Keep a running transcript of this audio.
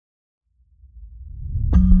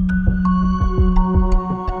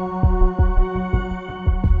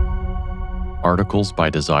articles by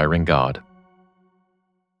Desiring God.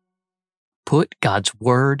 Put God's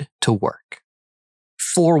Word to work.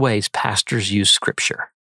 4 ways pastors use Scripture.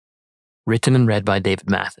 Written and read by David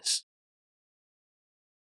Mathis.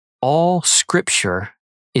 All Scripture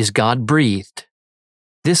is God-breathed.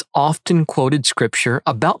 This often quoted Scripture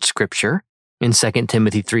about Scripture in 2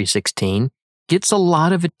 Timothy 3:16 gets a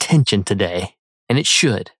lot of attention today, and it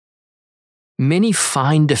should. Many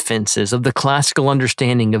fine defenses of the classical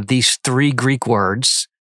understanding of these 3 Greek words,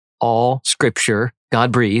 all Scripture,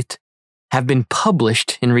 God-breathed, have been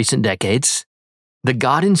published in recent decades. The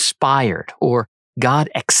God-inspired or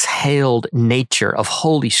God-exhaled nature of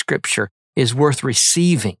Holy Scripture is worth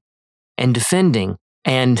receiving and defending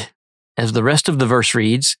and, as the rest of the verse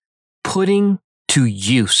reads, putting to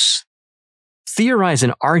use. Theorize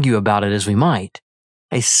and argue about it as we might,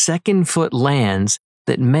 a second foot lands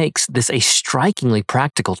that makes this a strikingly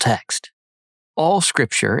practical text. All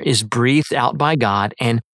Scripture is breathed out by God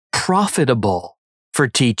and profitable for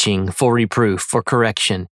teaching, for reproof, for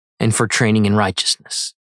correction, and for training in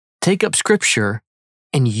righteousness. Take up Scripture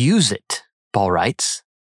and use it, Paul writes.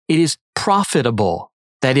 It is profitable,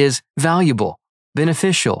 that is, valuable,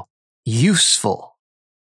 beneficial, useful.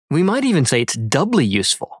 We might even say it's doubly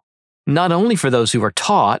useful, not only for those who are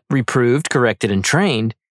taught, reproved, corrected, and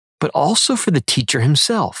trained, but also for the teacher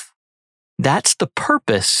himself. That's the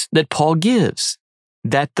purpose that Paul gives,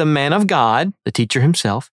 that the man of God, the teacher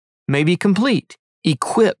himself, may be complete,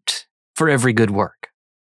 equipped for every good work.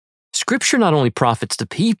 Scripture not only profits the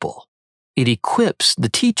people, it equips the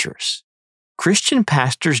teachers. Christian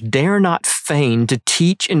pastors dare not feign to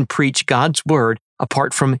teach and preach God's Word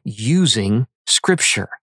apart from using Scripture,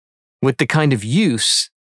 with the kind of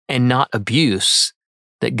use and not abuse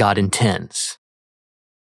that God intends.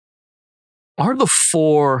 Are the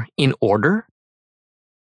 4 in order?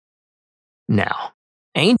 Now,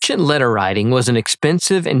 ancient letter writing was an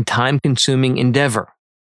expensive and time-consuming endeavor.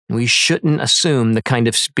 We shouldn't assume the kind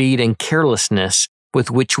of speed and carelessness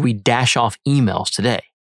with which we dash off emails today.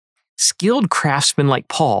 Skilled craftsmen like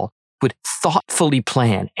Paul would thoughtfully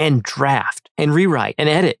plan and draft and rewrite and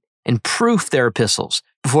edit and proof their epistles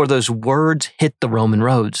before those words hit the Roman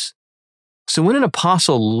roads. So when an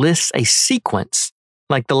apostle lists a sequence,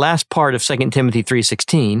 like the last part of 2 Timothy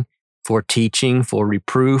 3:16, for teaching, for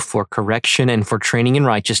reproof, for correction, and for training in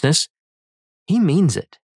righteousness, he means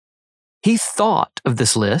it. He thought of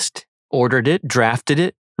this list, ordered it, drafted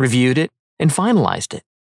it, reviewed it, and finalized it.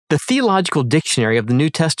 The Theological Dictionary of the New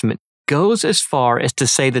Testament goes as far as to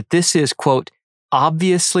say that this is, quote,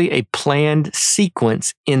 obviously a planned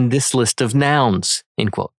sequence in this list of nouns,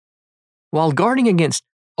 end quote. While guarding against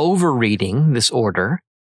overreading this order,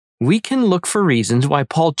 we can look for reasons why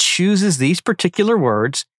Paul chooses these particular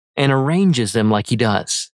words and arranges them like he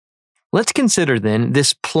does. Let's consider then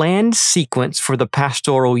this planned sequence for the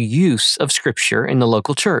pastoral use of Scripture in the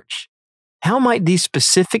local church. How might these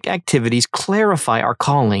specific activities clarify our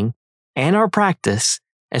calling and our practice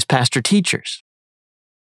as pastor teachers?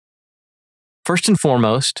 First and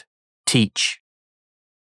foremost, teach.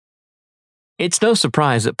 It's no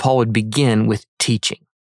surprise that Paul would begin with teaching.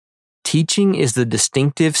 Teaching is the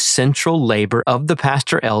distinctive central labor of the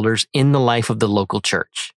pastor elders in the life of the local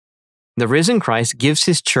church. The risen Christ gives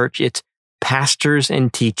his church its pastors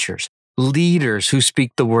and teachers, leaders who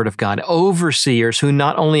speak the word of God, overseers who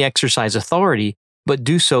not only exercise authority, but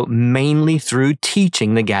do so mainly through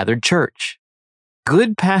teaching the gathered church.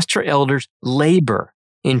 Good pastor elders labor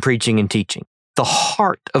in preaching and teaching. The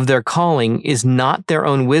heart of their calling is not their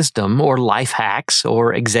own wisdom or life hacks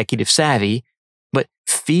or executive savvy, but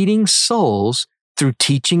feeding souls through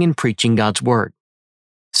teaching and preaching God's Word.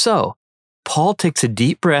 So, Paul takes a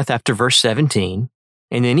deep breath after verse 17,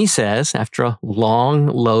 and then he says, after a long,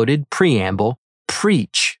 loaded preamble,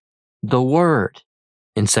 preach the Word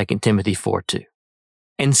in 2 Timothy 4:2.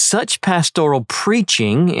 And such pastoral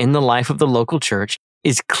preaching in the life of the local church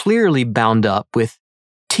is clearly bound up with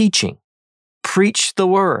teaching. Preach the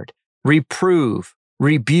Word, reprove,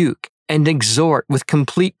 rebuke, and exhort with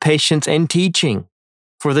complete patience and teaching.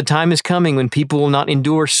 For the time is coming when people will not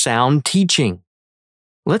endure sound teaching.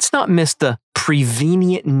 Let's not miss the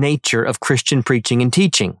prevenient nature of Christian preaching and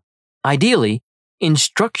teaching. Ideally,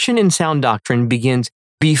 instruction in sound doctrine begins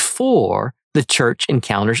before the church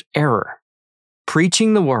encounters error.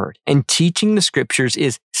 Preaching the Word and teaching the Scriptures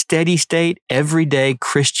is steady-state, everyday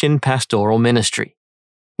Christian pastoral ministry.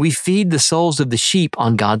 We feed the souls of the sheep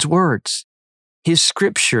on God's words. His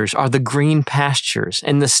Scriptures are the green pastures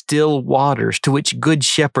and the still waters to which good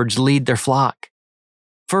shepherds lead their flock.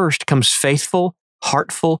 First comes faithful,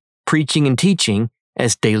 heartful preaching and teaching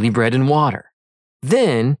as daily bread and water.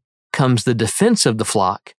 Then comes the defense of the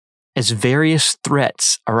flock as various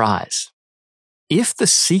threats arise. If the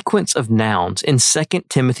sequence of nouns in 2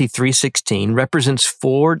 Timothy 3:16 represents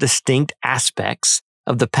 4 distinct aspects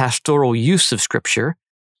of the pastoral use of Scripture,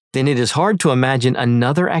 then it is hard to imagine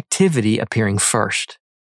another activity appearing first.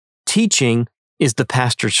 Teaching is the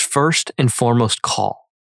pastor's first and foremost call,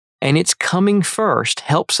 and its coming first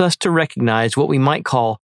helps us to recognize what we might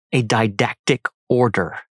call a didactic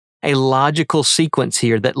order, a logical sequence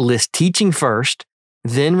here that lists teaching first,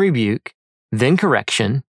 then rebuke, then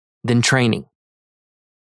correction, then training.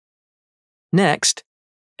 Next,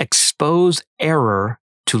 expose error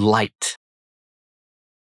to light.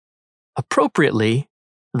 Appropriately,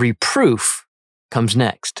 reproof comes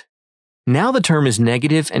next. Now the term is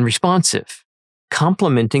negative and responsive,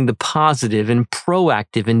 complementing the positive and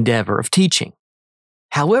proactive endeavor of teaching.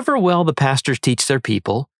 However well the pastors teach their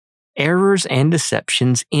people, errors and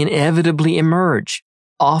deceptions inevitably emerge,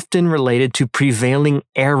 often related to prevailing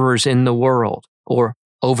errors in the world or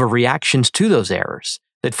overreactions to those errors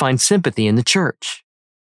that find sympathy in the church.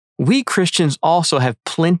 We Christians also have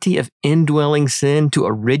plenty of indwelling sin to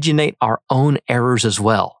originate our own errors as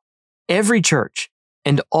well. Every church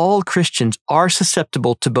and all Christians are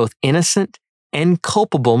susceptible to both innocent and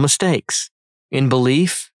culpable mistakes in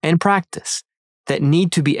belief and practice that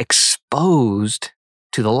need to be exposed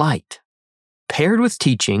to the light. Paired with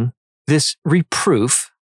teaching, this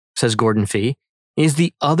reproof, says Gordon Fee, is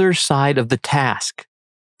the other side of the task.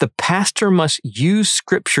 The pastor must use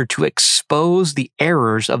Scripture to expose the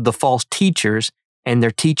errors of the false teachers and their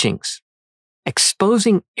teachings.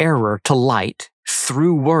 Exposing error to light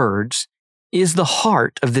through words is the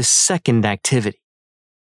heart of this second activity.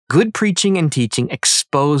 Good preaching and teaching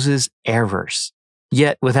exposes errors,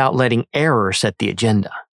 yet without letting error set the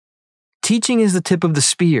agenda. Teaching is the tip of the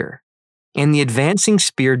spear, and the advancing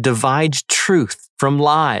spear divides truth from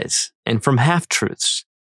lies and from half-truths,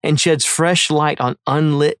 and sheds fresh light on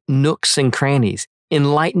unlit nooks and crannies,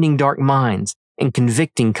 enlightening dark minds and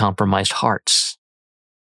convicting compromised hearts.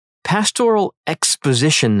 Pastoral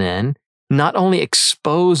exposition, then, not only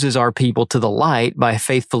exposes our people to the light by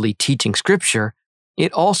faithfully teaching Scripture,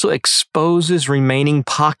 it also exposes remaining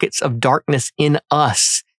pockets of darkness in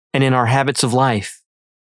us and in our habits of life.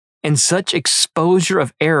 And such exposure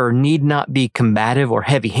of error need not be combative or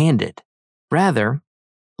heavy-handed. Rather,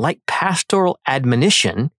 like pastoral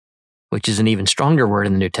admonition, which is an even stronger word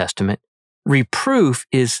in the New Testament, reproof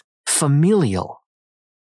is familial.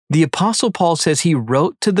 The Apostle Paul says he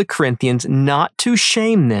wrote to the Corinthians not to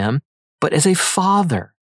shame them, but as a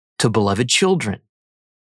father to beloved children.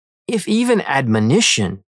 If even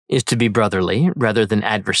admonition is to be brotherly rather than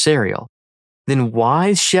adversarial, then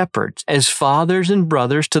wise shepherds, as fathers and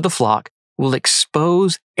brothers to the flock, will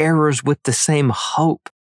expose errors with the same hope,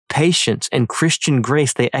 patience, and Christian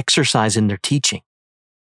grace they exercise in their teaching.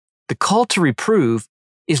 The call to reprove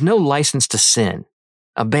is no license to sin,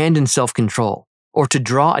 abandon self-control, or to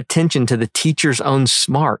draw attention to the teacher's own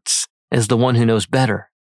smarts as the one who knows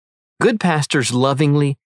better. Good pastors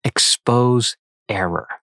lovingly expose error,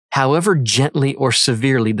 however gently or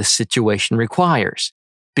severely the situation requires,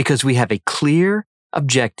 because we have a clear,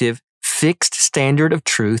 objective, fixed standard of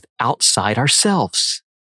truth outside ourselves.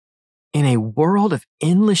 In a world of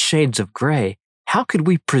endless shades of gray, how could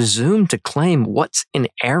we presume to claim what's in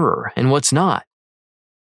error and what's not?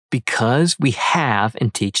 Because we have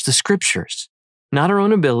and teach the Scriptures, not our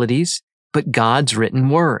own abilities, but God's written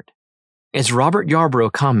word. As Robert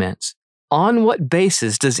Yarbrough comments, on what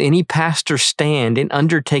basis does any pastor stand in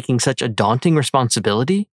undertaking such a daunting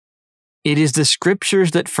responsibility? It is the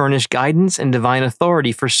Scriptures that furnish guidance and divine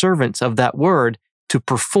authority for servants of that word to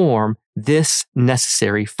perform this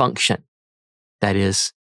necessary function. That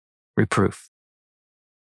is, reproof.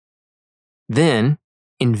 Then,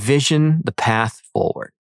 envision the path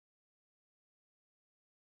forward.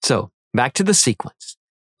 So, back to the sequence.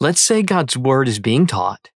 Let's say God's word is being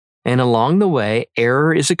taught, and along the way,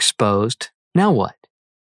 error is exposed. Now what?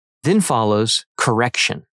 Then follows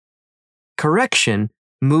correction. Correction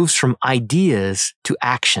moves from ideas to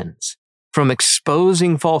actions, from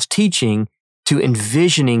exposing false teaching to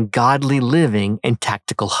envisioning godly living and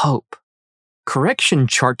tactical hope. Correction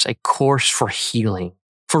charts a course for healing,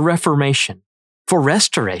 for reformation, for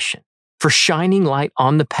restoration, for shining light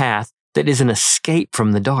on the path that is an escape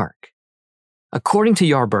from the dark. According to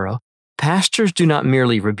Yarbrough, pastors do not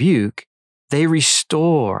merely rebuke, they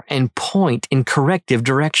restore and point in corrective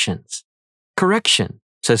directions. Correction,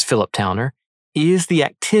 says Philip Towner, is the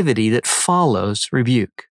activity that follows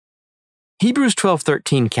rebuke. Hebrews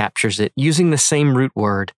 12:13 captures it using the same root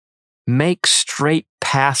word, make straight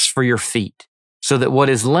paths for your feet, so that what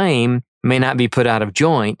is lame may not be put out of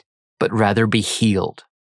joint, but rather be healed.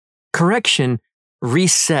 Correction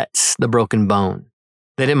resets the broken bone,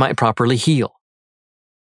 that it might properly heal.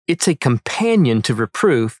 It's a companion to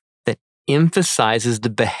reproof that emphasizes the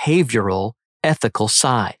behavioral, ethical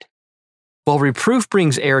side. While reproof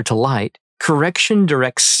brings error to light, correction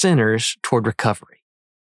directs sinners toward recovery.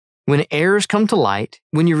 When errors come to light,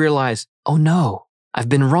 when you realize, oh no, I've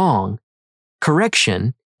been wrong,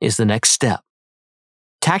 correction is the next step.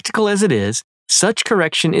 Tactical as it is, such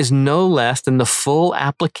correction is no less than the full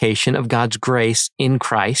application of God's grace in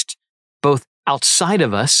Christ, both outside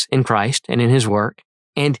of us in Christ and in His work,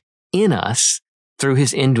 and in us through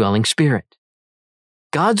His indwelling Spirit.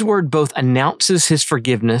 God's Word both announces His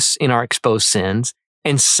forgiveness in our exposed sins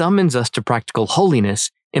and summons us to practical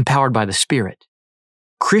holiness empowered by the Spirit.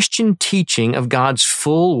 Christian teaching of God's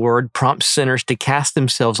full Word prompts sinners to cast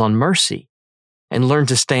themselves on mercy and learn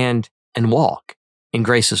to stand and walk in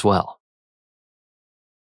grace as well.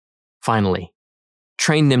 Finally,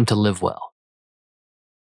 train them to live well.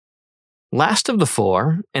 Last of the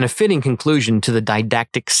four, and a fitting conclusion to the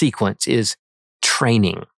didactic sequence, is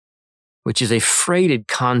training, which is a freighted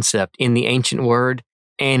concept in the ancient word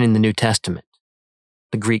and in the New Testament,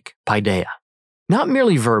 the Greek paideia. Not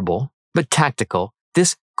merely verbal, but tactical,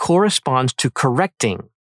 this corresponds to correcting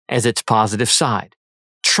as its positive side.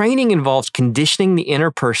 Training involves conditioning the inner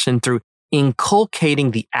person through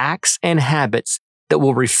inculcating the acts and habits that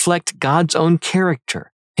will reflect God's own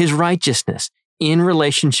character, His righteousness, in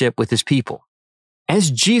relationship with His people. As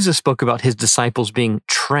Jesus spoke about His disciples being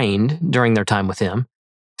trained during their time with Him,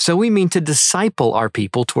 so we mean to disciple our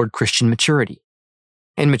people toward Christian maturity.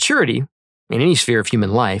 And maturity, in any sphere of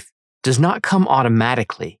human life, does not come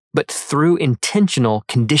automatically, but through intentional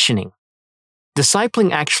conditioning.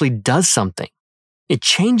 Discipling actually does something. It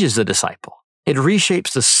changes the disciple. It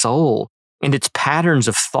reshapes the soul and its patterns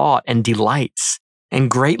of thought and delights, and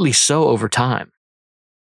greatly so over time.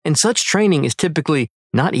 And such training is typically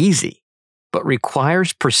not easy, but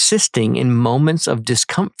requires persisting in moments of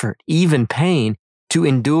discomfort, even pain, to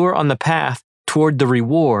endure on the path toward the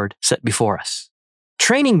reward set before us.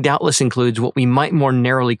 Training doubtless includes what we might more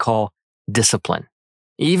narrowly call discipline,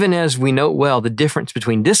 even as we note well the difference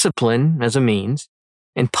between discipline as a means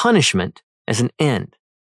and punishment as an end.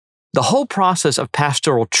 The whole process of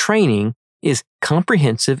pastoral training is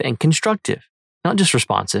comprehensive and constructive, not just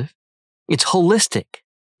responsive. It's holistic,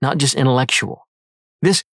 not just intellectual.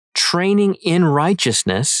 This training in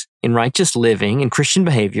righteousness, in righteous living, in Christian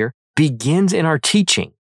behavior, begins in our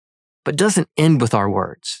teaching, but doesn't end with our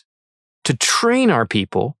words. To train our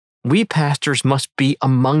people, we pastors must be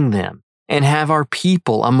among them and have our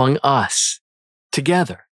people among us.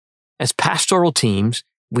 Together, as pastoral teams,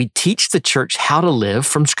 we teach the church how to live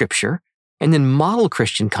from Scripture and then model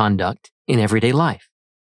Christian conduct in everyday life.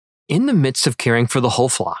 In the midst of caring for the whole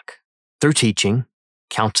flock, through teaching,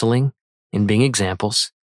 counseling, and being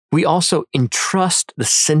examples, we also entrust the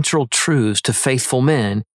central truths to faithful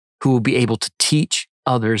men who will be able to teach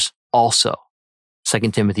others also.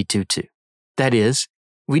 2 Timothy 2:2. That is,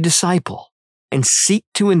 we disciple and seek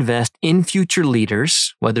to invest in future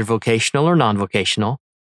leaders, whether vocational or non-vocational,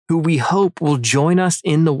 who we hope will join us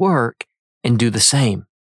in the work and do the same.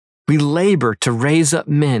 We labor to raise up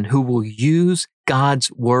men who will use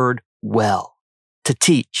God's word well, to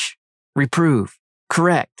teach, reprove,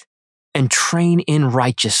 correct, and train in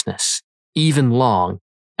righteousness, even long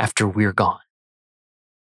after we're gone.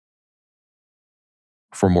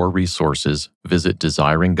 For more resources, visit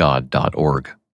desiringgod.org.